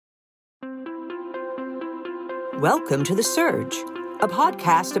Welcome to The Surge, a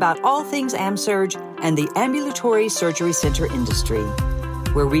podcast about all things AMSURG and the ambulatory surgery center industry,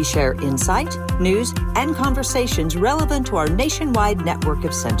 where we share insight, news, and conversations relevant to our nationwide network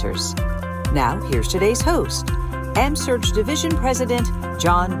of centers. Now, here's today's host, AMSURG Division President,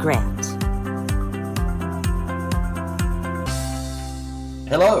 John Grant.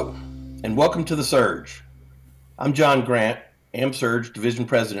 Hello, and welcome to The Surge. I'm John Grant, AMSURG Division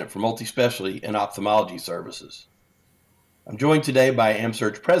President for Multi-Specialty and Ophthalmology Services. I'm joined today by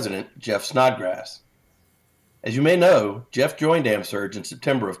AMSURG President, Jeff Snodgrass. As you may know, Jeff joined AMSURG in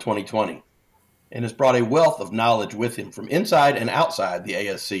September of 2020 and has brought a wealth of knowledge with him from inside and outside the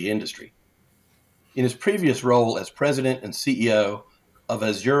ASC industry. In his previous role as President and CEO of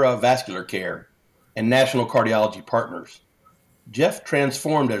AMSURG Vascular Care and National Cardiology Partners, Jeff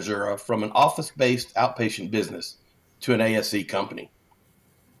transformed AMSURG from an office-based outpatient business to an ASC company.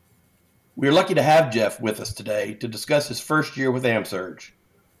 We are lucky to have Jeff with us today to discuss his first year with AMSURG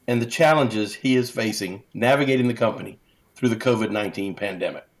and the challenges he is facing navigating the company through the COVID-19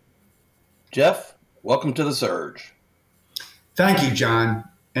 pandemic. Jeff, welcome to The Surge. Thank you, John,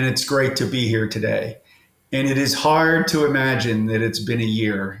 and it's great to be here today. And it is hard to imagine that it's been a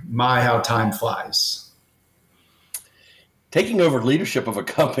year. My, how time flies. Taking over leadership of a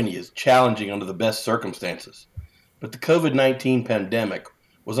company is challenging under the best circumstances, but the COVID-19 pandemic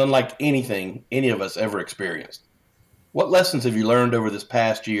was unlike anything any of us ever experienced. What lessons have you learned over this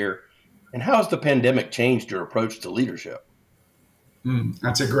past year, and how has the pandemic changed your approach to leadership?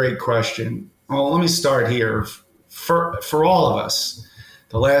 That's a great question. Well, let me start here. For all of us,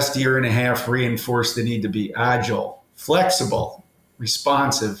 the last year and a half reinforced the need to be agile, flexible,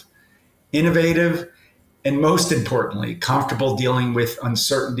 responsive, innovative, and most importantly, comfortable dealing with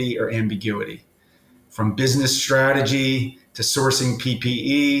uncertainty or ambiguity. From business strategy to sourcing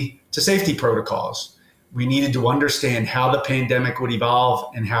PPE to safety protocols, we needed to understand how the pandemic would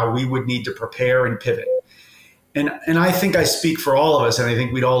evolve and how we would need to prepare and pivot. And I think I speak for all of us, and I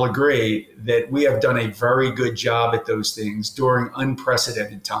think we'd all agree that we have done a very good job at those things during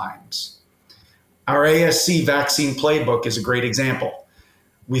unprecedented times. Our ASC vaccine playbook is a great example.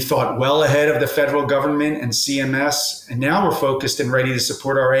 We thought well ahead of the federal government and CMS, and now we're focused and ready to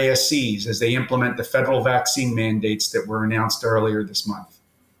support our ASCs as they implement the federal vaccine mandates that were announced earlier this month.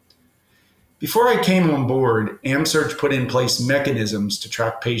 Before I came on board, AMSURG put in place mechanisms to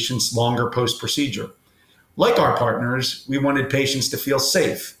track patients longer post-procedure. Like our partners, we wanted patients to feel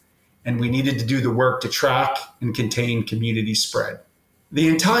safe, and we needed to do the work to track and contain community spread. The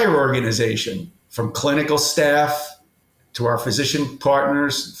entire organization, from clinical staff to our physician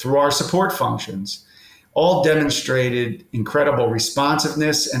partners, through our support functions, all demonstrated incredible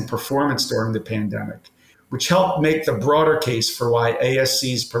responsiveness and performance during the pandemic, which helped make the broader case for why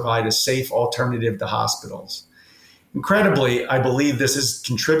ASCs provide a safe alternative to hospitals. Incredibly, I believe this has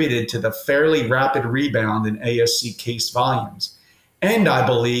contributed to the fairly rapid rebound in ASC case volumes. And I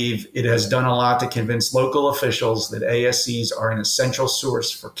believe it has done a lot to convince local officials that ASCs are an essential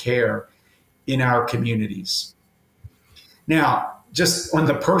source for care in our communities. Now, just on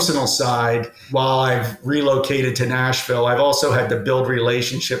the personal side, while I've relocated to Nashville, I've also had to build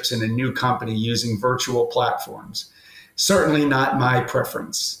relationships in a new company using virtual platforms. Certainly not my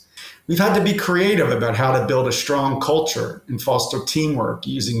preference. We've had to be creative about how to build a strong culture and foster teamwork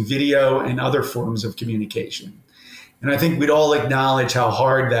using video and other forms of communication. And I think we'd all acknowledge how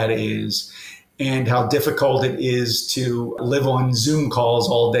hard that is and how difficult it is to live on Zoom calls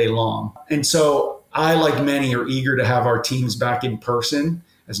all day long. And so I, like many, are eager to have our teams back in person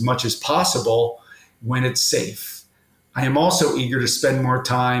as much as possible when it's safe. I am also eager to spend more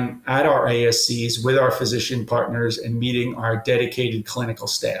time at our ASCs with our physician partners and meeting our dedicated clinical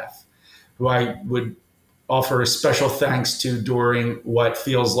staff, who I would offer a special thanks to during what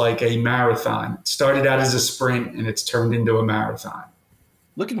feels like a marathon. It started out as a sprint and it's turned into a marathon.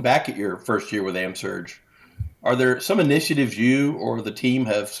 Looking back at your first year with AMSURG, are there some initiatives you or the team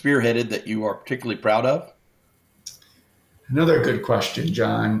have spearheaded that you are particularly proud of? Another good question,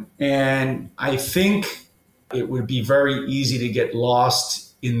 John. And I think it would be very easy to get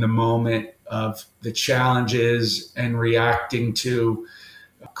lost in the moment of the challenges and reacting to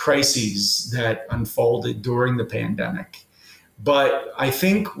crises that unfolded during the pandemic. But I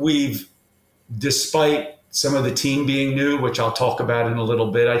think we've, despite some of the team being new, which I'll talk about in a little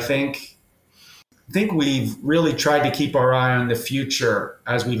bit, I think we've really tried to keep our eye on the future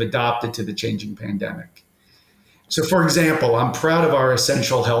as we've adapted to the changing pandemic. So, for example, I'm proud of our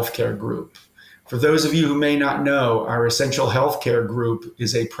Essential Healthcare Group. For those of you who may not know, our Essential Healthcare Group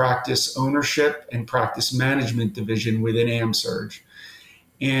is a practice ownership and practice management division within AMSURG.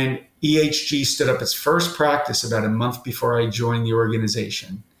 And EHG stood up its first practice about a month before I joined the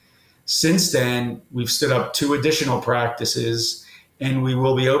organization. Since then, we've stood up 2 additional practices, and we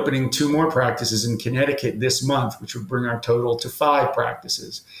will be opening 2 more practices in Connecticut this month, which would bring our total to 5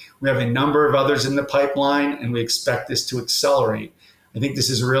 practices. We have a number of others in the pipeline, and we expect this to accelerate. I think this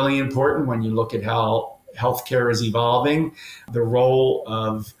is really important when you look at how healthcare is evolving, the role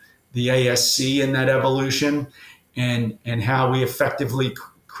of the ASC in that evolution, and how we effectively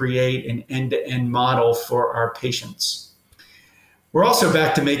create an end-to-end model for our patients. We're also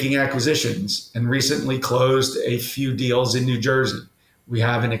back to making acquisitions and recently closed a few deals in New Jersey. We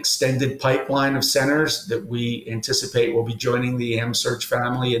have an extended pipeline of centers that we anticipate will be joining the AMSURG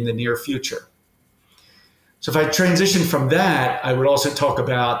family in the near future. So if I transition from that, I would also talk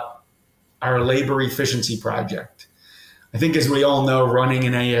about our labor efficiency project. I think, as we all know, running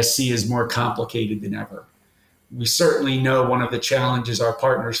an ASC is more complicated than ever. We certainly know one of the challenges our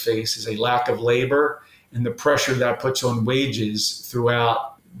partners face is a lack of labor and the pressure that puts on wages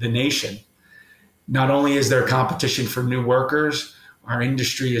throughout the nation. Not only is there competition for new workers, our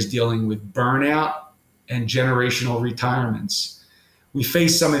industry is dealing with burnout and generational retirements. We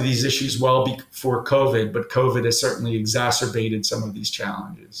faced some of these issues well before COVID, but COVID has certainly exacerbated some of these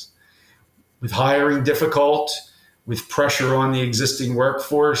challenges. With hiring difficult, with pressure on the existing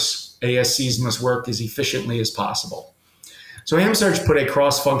workforce, ASCs must work as efficiently as possible. So AMSURG put a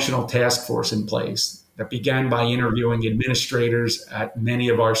cross-functional task force in place that began by interviewing administrators at many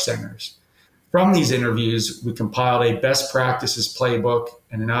of our centers. From these interviews, we compiled a best practices playbook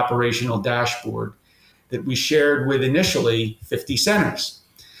and an operational dashboard that we shared with initially 50 centers.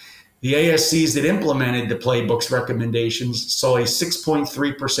 The ASCs that implemented the playbook's recommendations saw a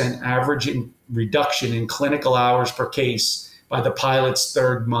 6.3% average reduction in clinical hours per case by the pilot's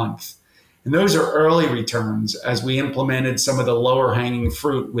 3rd month. And those are early returns as we implemented some of the lower hanging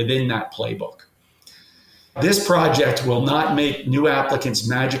fruit within that playbook. This project will not make new applicants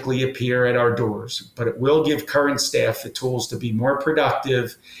magically appear at our doors, but it will give current staff the tools to be more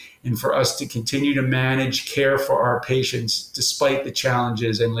productive and for us to continue to manage care for our patients despite the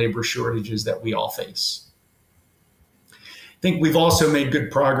challenges and labor shortages that we all face. I think we've also made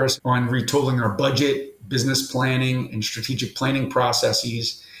good progress on retooling our budget, business planning, and strategic planning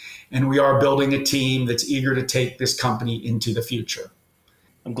processes, and we are building a team that's eager to take this company into the future.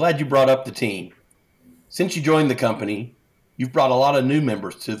 I'm glad you brought up the team. Since you joined the company, you've brought a lot of new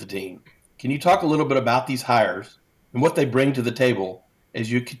members to the team. Can you talk a little bit about these hires and what they bring to the table as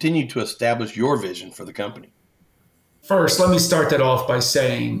you continue to establish your vision for the company? First, let me start that off by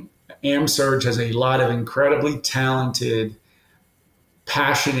saying AMSURG has a lot of incredibly talented,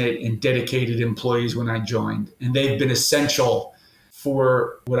 passionate, and dedicated employees when I joined, and they've been essential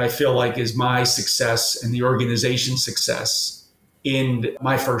for what I feel like is my success and the organization's success in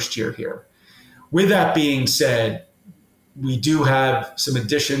my first year here. With that being said, we do have some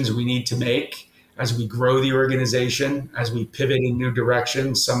additions we need to make as we grow the organization, as we pivot in new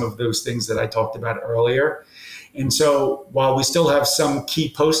directions, some of those things that I talked about earlier. And so while we still have some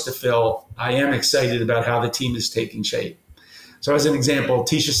key posts to fill, I am excited about how the team is taking shape. So as an example,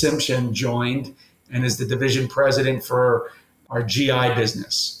 Tisha Simpson joined and is the division president for our GI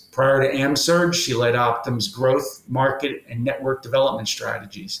business. Prior to AMSURG, she led Optum's growth, market, and network development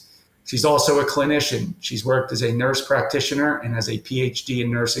strategies. She's also a clinician. She's worked as a nurse practitioner and has a PhD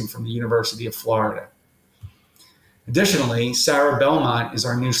in nursing from the University of Florida. Additionally, Sarah Belmont is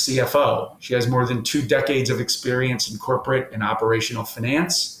our new CFO. She has more than 2 decades of experience in corporate and operational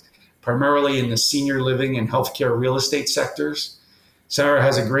finance, primarily in the senior living and healthcare real estate sectors. Sarah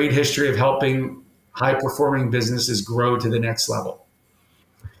has a great history of helping high-performing businesses grow to the next level.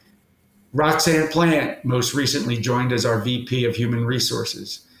 Roxanne Plant most recently joined as our VP of Human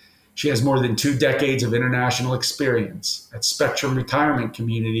Resources. She has more than 2 decades of international experience at Spectrum Retirement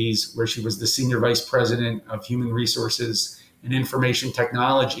Communities, where she was the Senior Vice President of Human Resources and Information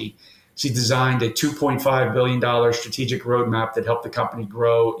Technology. She designed a $2.5 billion strategic roadmap that helped the company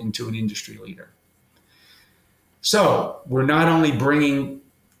grow into an industry leader. So we're not only bringing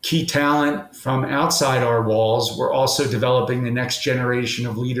key talent from outside our walls, we're also developing the next generation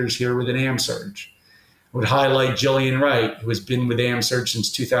of leaders here within AMSURG. I would highlight Jillian Wright, who has been with AMSURG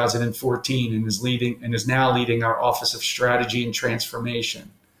since 2014 and is now leading our Office of Strategy and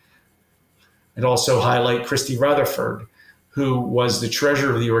Transformation. I'd also highlight Christy Rutherford, who was the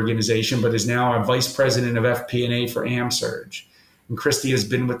treasurer of the organization, but is now our vice president of FP&A for AMSURG. And Christy has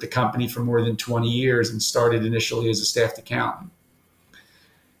been with the company for more than 20 years and started initially as a staff accountant.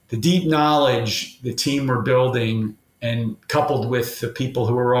 The deep knowledge the team we're building, and coupled with the people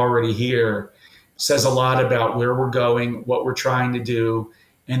who are already here, says a lot about where we're going, what we're trying to do,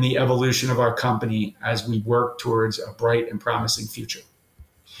 and the evolution of our company as we work towards a bright and promising future.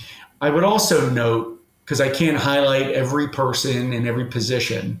 I would also note, because I can't highlight every person and every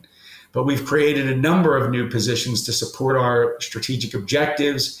position, but we've created a number of new positions to support our strategic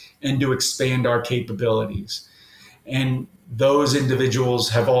objectives and to expand our capabilities. And those individuals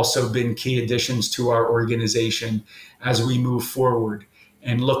have also been key additions to our organization as we move forward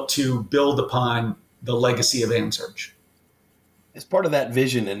and look to build upon the legacy of AMSURG. As part of that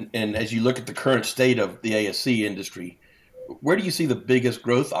vision, and as you look at the current state of the ASC industry, where do you see the biggest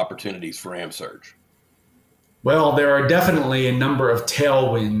growth opportunities for AMSURG? Well, there are definitely a number of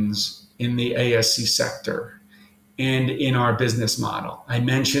tailwinds in the ASC sector and in our business model. I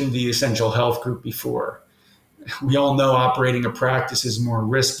mentioned the Essential Health Group before. We all know operating a practice is more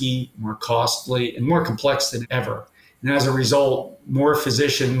risky, more costly, and more complex than ever. And as a result, more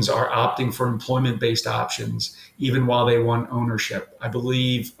physicians are opting for employment-based options, even while they want ownership. I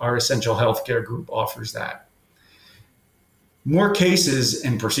believe our Essential Healthcare Group offers that. More cases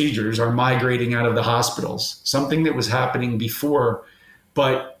and procedures are migrating out of the hospitals, something that was happening before,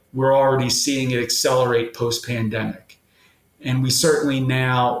 but we're already seeing it accelerate post-pandemic. And we certainly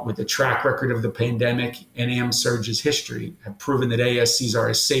now, with the track record of the pandemic and AMSURG's history, have proven that ASCs are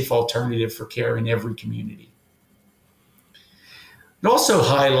a safe alternative for care in every community. I'd also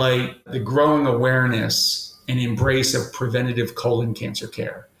highlight the growing awareness and embrace of preventative colon cancer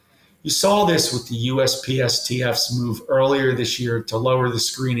care. You saw this with the USPSTF's move earlier this year to lower the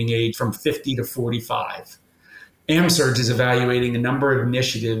screening age from 50 to 45. AMSURG is evaluating a number of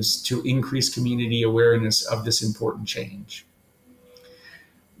initiatives to increase community awareness of this important change.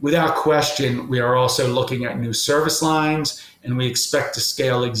 Without question, we are also looking at new service lines, and we expect to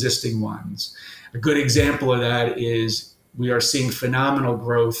scale existing ones. A good example of that is we are seeing phenomenal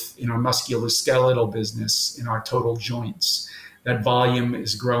growth in our musculoskeletal business, in our total joints. That volume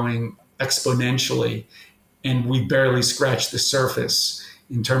is growing exponentially, and we barely scratched the surface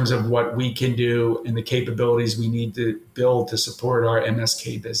in terms of what we can do and the capabilities we need to build to support our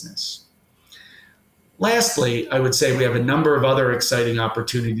MSK business. Lastly, I would say we have a number of other exciting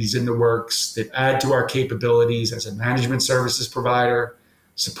opportunities in the works that add to our capabilities as a management services provider,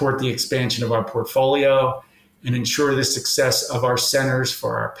 support the expansion of our portfolio, and ensure the success of our centers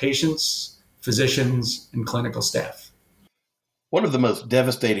for our patients, physicians, and clinical staff. One of the most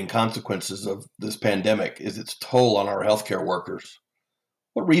devastating consequences of this pandemic is its toll on our healthcare workers.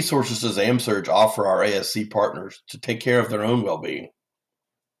 What resources does AMSURG offer our ASC partners to take care of their own well-being?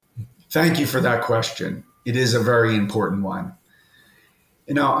 Thank you for that question. It is a very important one.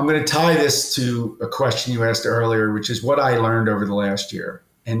 I'm going to tie this to a question you asked earlier, which is what I learned over the last year.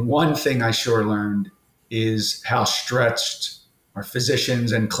 And one thing I sure learned is how stretched our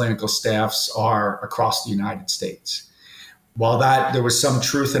physicians and clinical staffs are across the United States. While there was some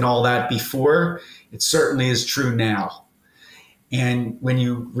truth in all that before, it certainly is true now. And when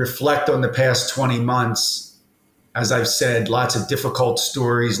you reflect on the past 20 months, as I've said, lots of difficult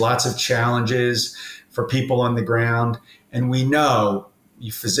stories, lots of challenges for people on the ground. And we know,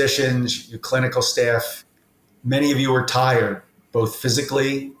 you physicians, you clinical staff, many of you are tired, both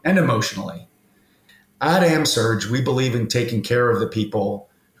physically and emotionally. At AMSURG, we believe in taking care of the people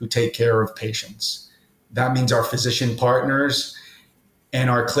who take care of patients. That means our physician partners and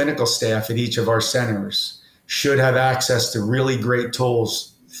our clinical staff at each of our centers should have access to really great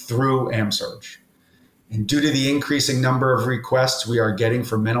tools through AMSURG. And due to the increasing number of requests we are getting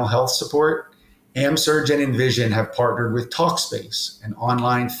for mental health support, AMSURG and Envision have partnered with Talkspace, an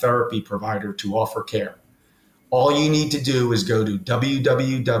online therapy provider, to offer care. All you need to do is go to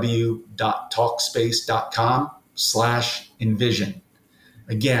www.talkspace.com/envision.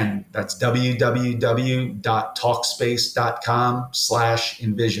 Again, that's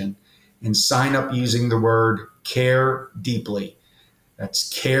www.talkspace.com/envision and sign up using the word care deeply. That's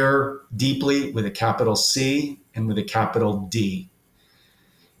care deeply with a capital C and with a capital D.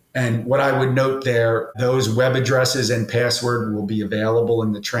 And what I would note there, those web addresses and password will be available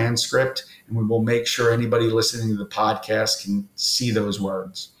in the transcript, and we will make sure anybody listening to the podcast can see those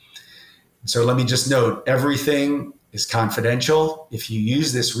words. So let me just note, everything is confidential. If you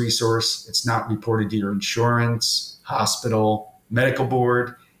use this resource, it's not reported to your insurance, hospital, medical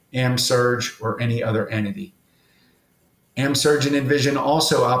board, AMSURG, or any other entity. AMSURG and Envision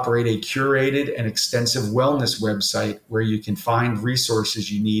also operate a curated and extensive wellness website where you can find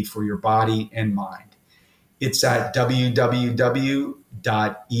resources you need for your body and mind. It's at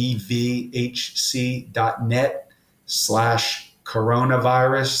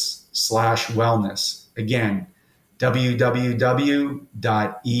www.evhc.net/coronavirus/wellness. Again,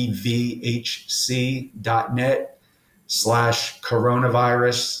 www.evhc.net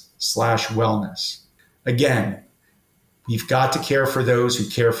AMSURG.org/coronavirus/wellness. Again, we've got to care for those who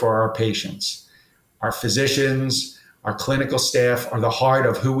care for our patients. Our physicians, our clinical staff are the heart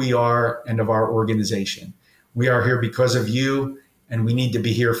of who we are and of our organization. We are here because of you, and we need to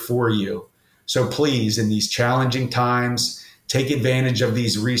be here for you. So please, in these challenging times, take advantage of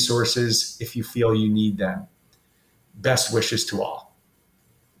these resources if you feel you need them. Best wishes to all.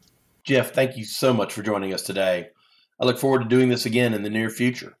 Jeff, thank you so much for joining us today. I look forward to doing this again in the near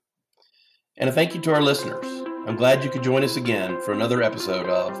future. And a thank you to our listeners. I'm glad you could join us again for another episode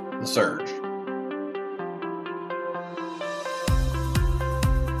of The Surge.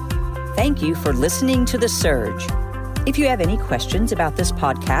 Thank you for listening to The Surge. If you have any questions about this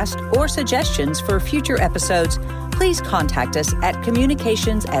podcast or suggestions for future episodes, please contact us at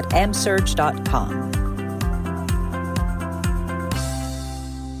communications@amsurg.com.